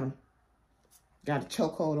Spirit got them. Got a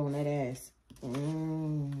chokehold on that ass.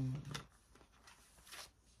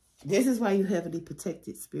 This is why you heavily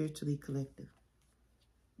protected, spiritually collective.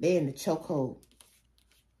 They in the chokehold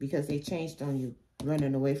because they changed on you,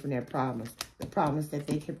 running away from their problems. The problems that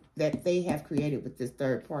they have created with this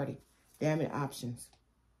third party. Damn it, options.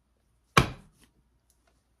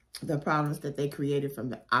 The problems that they created from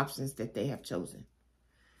the options that they have chosen.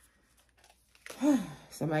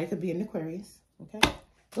 Somebody could be an Aquarius, okay?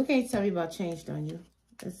 What can you tell me about changed on you?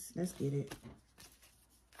 Let's get it.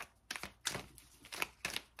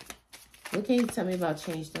 What can you tell me about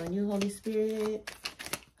changed on you, Holy Spirit?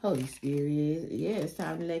 Holy Spirit, yeah, it's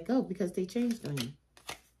time to let go because they changed on you.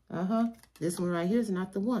 This one right here is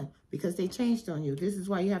not the one because they changed on you. This is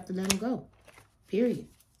why you have to let them go. Period.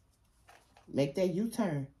 Make that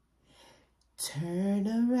U-turn. Turn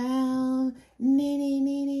around. I'm going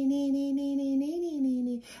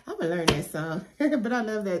to learn that song. But I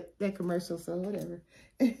love that commercial, so whatever.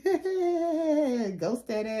 Ghost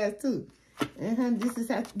that ass too.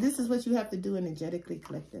 This is what you have to do energetically,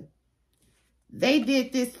 collective. They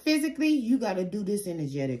did this physically. You got to do this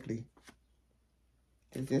energetically.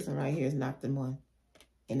 Because this one right here is not the one.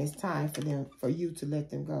 And it's time for you to let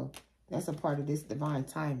them go. That's a part of this divine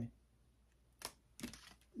timing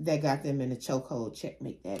that got them in a chokehold.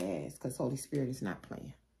 Checkmate that ass, because Holy Spirit is not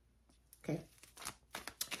playing. Okay.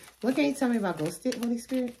 What can you tell me about ghosted, Holy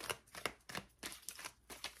Spirit?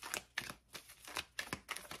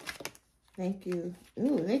 Thank you.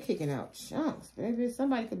 Ooh, they're kicking out chunks, baby.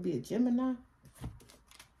 Somebody could be a Gemini.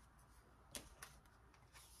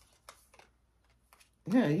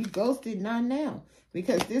 Yeah, you ghosted, not now.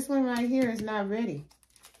 Because this one right here is not ready.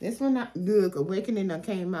 This one not good. Awakening done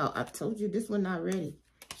came out. I told you this one not ready.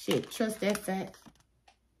 Shit, trust that fact.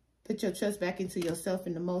 Put your trust back into yourself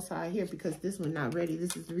and the Most High here, because this one not ready.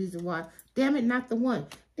 This is the reason why. Damn it, not the one.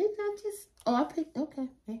 Didn't I just... Oh, I picked... Okay.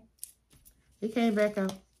 Hey. It came back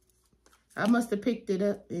out. I must have picked it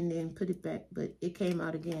up and then put it back, but it came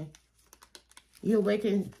out again.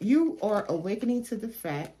 You are awakening to the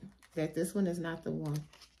fact that this one is not the one.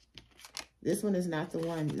 This one is not the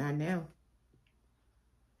one. Not now.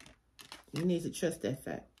 You need to trust that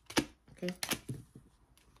fact. Okay?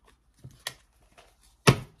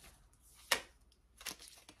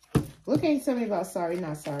 What can you tell me about sorry,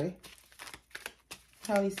 not sorry?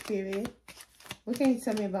 Holy Spirit. What can you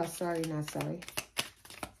tell me about sorry, not sorry?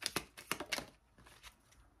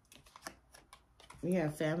 We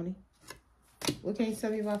have family. What can you tell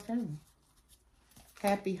me about family?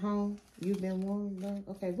 Happy home. You've been warned. Love.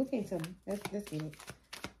 Okay, what can you tell me? Let's get it.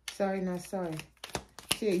 Sorry, not sorry.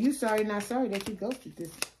 Shit, you sorry, not sorry that you ghosted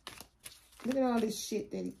this. Look at all this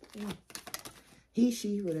shit that he,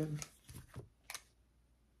 she, whatever.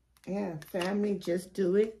 Yeah, family, just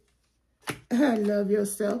do it. Love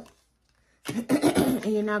yourself. And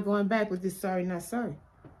you're not going back with this sorry, not sorry.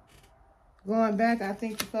 Going back, I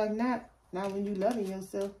think the fuck not. Not when you loving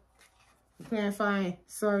yourself. You can't find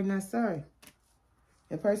sorry, not sorry.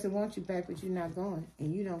 The person wants you back, but you're not going.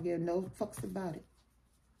 And you don't give no fucks about it.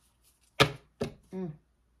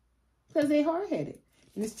 Because they hard-headed.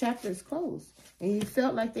 And this chapter is closed. And you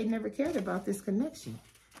felt like they never cared about this connection.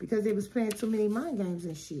 Because they was playing too many mind games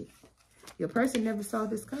and shit. Your person never saw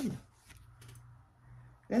this coming.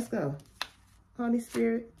 Let's go. Holy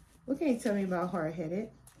Spirit, what can you tell me about hard-headed?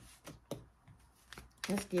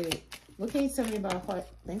 Let's get it. What can you tell me about heart?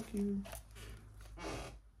 Thank you.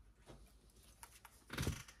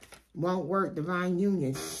 Won't work, divine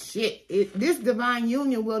union. Shit. This divine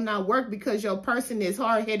union will not work because your person is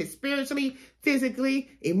hard-headed spiritually, physically,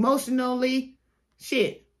 emotionally.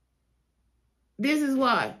 Shit. This is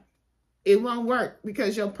why. It won't work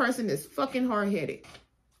because your person is fucking hard-headed.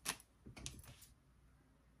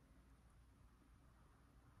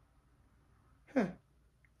 Huh.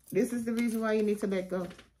 This is the reason why you need to let go.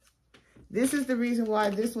 This is the reason why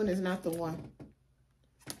this one is not the one.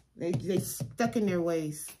 They stuck in their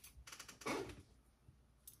ways.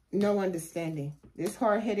 No understanding. This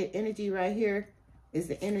hard-headed energy right here is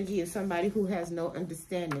the energy of somebody who has no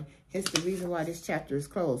understanding. Hence the reason why this chapter is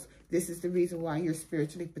closed. This is the reason why you're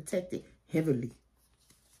spiritually protected heavily.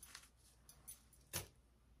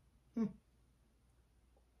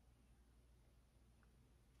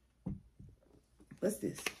 What's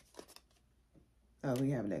this? Oh,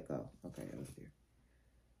 we have let go. Okay, that was there.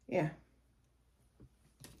 Yeah.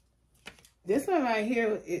 This one right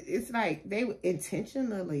here, it's like they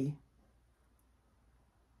intentionally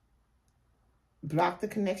blocked the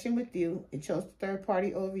connection with you and chose the third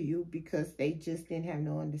party over you because they just didn't have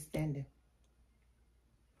no understanding.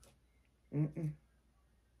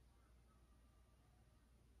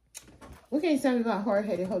 What can you tell me about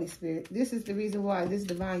hard-headed Holy Spirit? This is the reason why this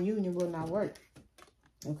divine union will not work.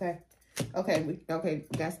 Okay. Okay,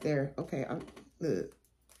 that's there. Okay, look.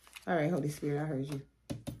 All right, Holy Spirit, I heard you.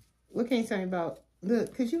 What can you tell me about,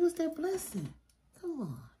 look, because you was their blessing. Come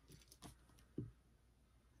on.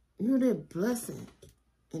 You're their blessing.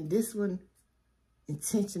 And this one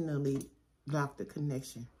intentionally blocked the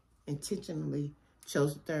connection. Intentionally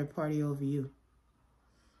chose the third party over you.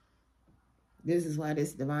 This is why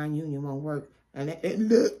this divine union won't work. And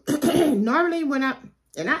look, normally when I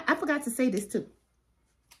forgot to say this too.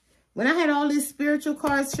 When I had all these spiritual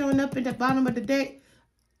cards showing up at the bottom of the deck,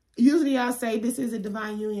 usually I'll say this is a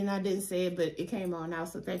divine union. I didn't say it, but it came on out.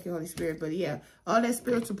 So thank you, Holy Spirit. But yeah, all that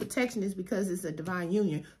spiritual protection is because it's a divine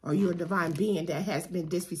union or you're a divine being that has been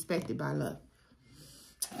disrespected by love.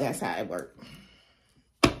 That's how it works.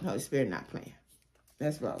 Holy Spirit not playing.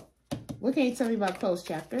 Let's roll. What can you tell me about closed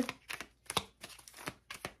chapter?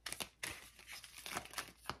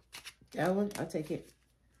 That one, I'll take it.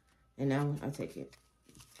 And that one, I'll take it.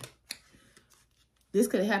 This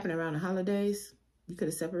could have happened around the holidays. You could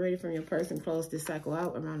have separated from your person, closed this cycle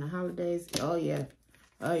out around the holidays. Oh, yeah.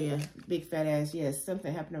 Oh, yeah. Big fat ass. Yes.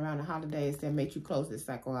 Something happened around the holidays that made you close this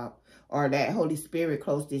cycle out. Or that Holy Spirit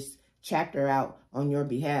closed this chapter out on your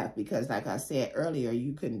behalf. Because like I said earlier,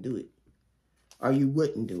 you couldn't do it. Or you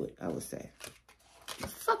wouldn't do it, I would say. A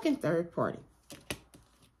fucking third party.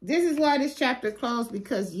 This is why this chapter closed.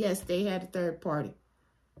 Because, yes, they had a third party.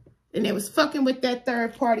 And they was fucking with that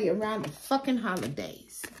third party around the fucking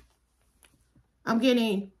holidays. I'm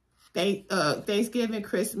getting Thanksgiving,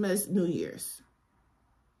 Christmas, New Year's.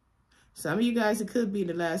 Some of you guys, it could be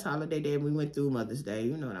the last holiday that we went through, Mother's Day.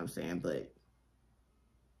 You know what I'm saying? But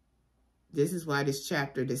this is why this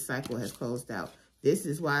chapter, this cycle has closed out. This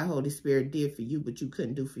is why Holy Spirit did for you, but you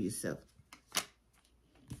couldn't do for yourself.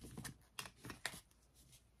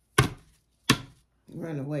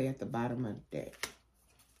 Run away at the bottom of the deck.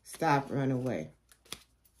 Stop, run away.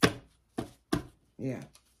 Yeah.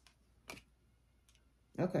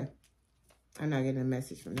 Okay. I'm not getting a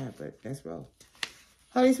message from that, but let's roll.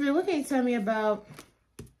 Holy Spirit, what can you tell me about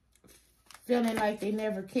feeling like they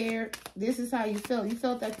never cared? This is how you felt. You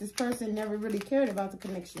felt that this person never really cared about the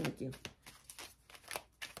connection with you.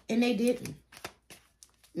 And they didn't.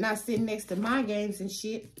 Not sitting next to mind games and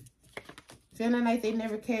shit. Feeling like they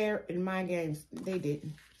never cared in mind games. They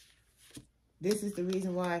didn't. This is the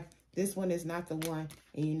reason why this one is not the one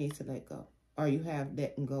and you need to let go. Or you have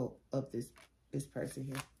let go of this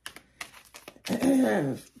person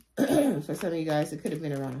here. For some of you guys, it could have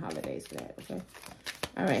been around the holidays for that, okay?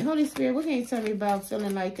 All right, Holy Spirit, what can you tell me about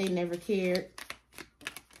feeling like they never cared?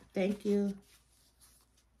 Thank you.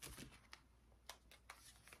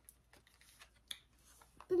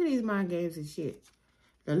 Look at these mind games and shit.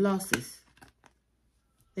 The losses.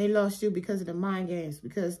 They lost you because of the mind games,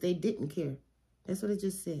 because they didn't care. That's what it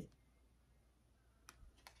just said.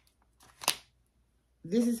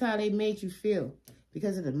 This is how they made you feel.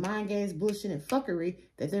 Because of the mind games, bullshit, and fuckery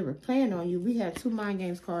that they were playing on you. We have 2 mind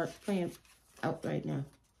games cards playing out right now.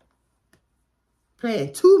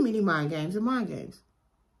 Playing too many mind games and mind games.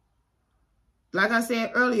 Like I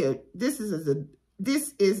said earlier, this is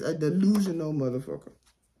a delusional motherfucker.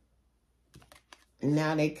 And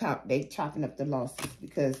now they chopping up the losses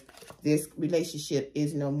because this relationship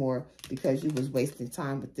is no more because you was wasting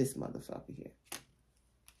time with this motherfucker here.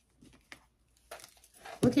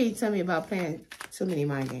 What can you tell me about playing too many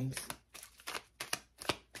mind games?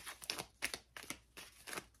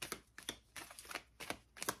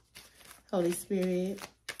 Holy Spirit,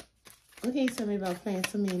 what can you tell me about playing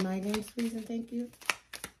too many mind games, please and thank you?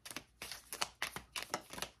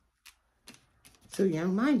 Too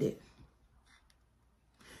young-minded.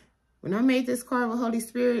 When I made this card with Holy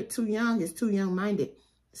Spirit, too young is too young-minded.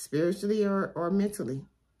 Spiritually or mentally.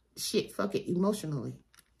 Shit, fuck it, emotionally.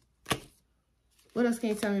 What else can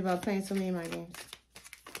you tell me about playing too many mind games?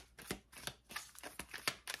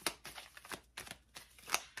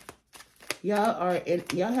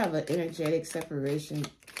 Y'all have an energetic separation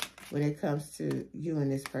when it comes to you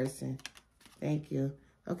and this person. Thank you.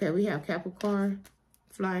 Okay, we have Capricorn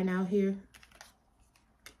flying out here.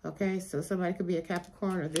 Okay, so somebody could be a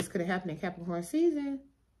Capricorn, or this could have happened in Capricorn season.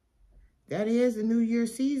 That is the New Year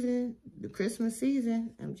season, the Christmas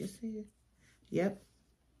season. I'm just saying. Yep.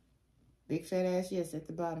 Big fat ass yes at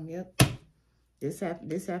the bottom. Yep. This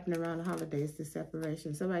happened around the holidays, this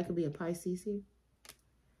separation. Somebody could be a Pisces here.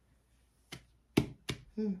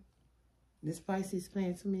 This Pisces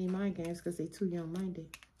playing too many mind games because they're too young-minded.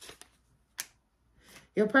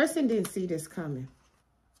 Your person didn't see this coming.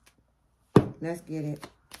 Let's get it.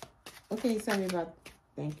 Okay, tell me about...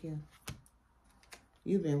 Thank you.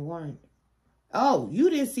 You've been warned. Oh, you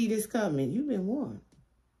didn't see this coming. You've been warned.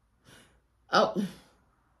 Oh.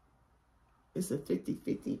 It's a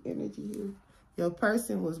 50-50 energy here. Your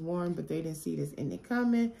person was warned, but they didn't see this ending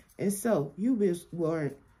coming. And so, you was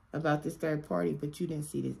warned about this third party, but you didn't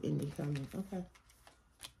see this ending coming. Okay.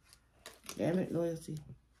 Damn it, loyalty.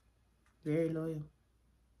 Very loyal.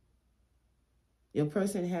 Your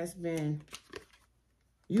person has been...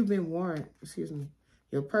 You've been warned, excuse me.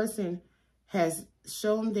 Your person has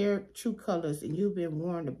shown their true colors, and you've been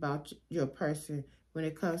warned about your person when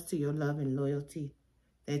it comes to your love and loyalty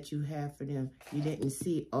that you have for them. You didn't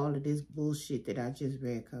see all of this bullshit that I just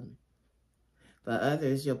read coming. But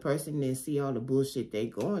others, your person didn't see all the bullshit they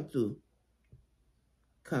going through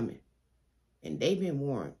coming. And they've been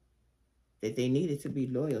warned that they needed to be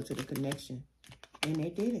loyal to the connection. And they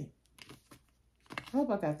didn't. I hope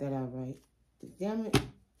I got that out right. Damn it.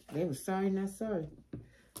 They were sorry, not sorry.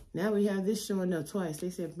 Now we have this showing up twice. They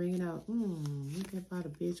said, bring it out. Look about a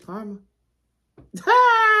bitch. Karma.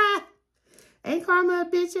 Ain't karma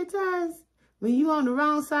a bitch at times? When you on the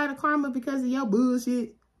wrong side of karma because of your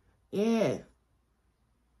bullshit. Yeah.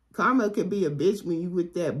 Karma could be a bitch when you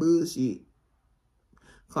with that bullshit.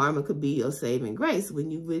 Karma could be your saving grace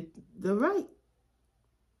when you with the right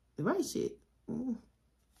shit.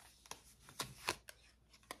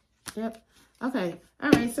 Yep. Okay. All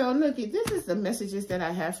right. So look, this is the messages that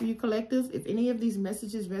I have for you, collective. If any of these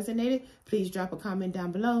messages resonated, please drop a comment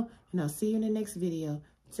down below, and I'll see you in the next video.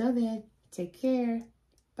 Till then, take care.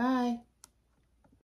 Bye.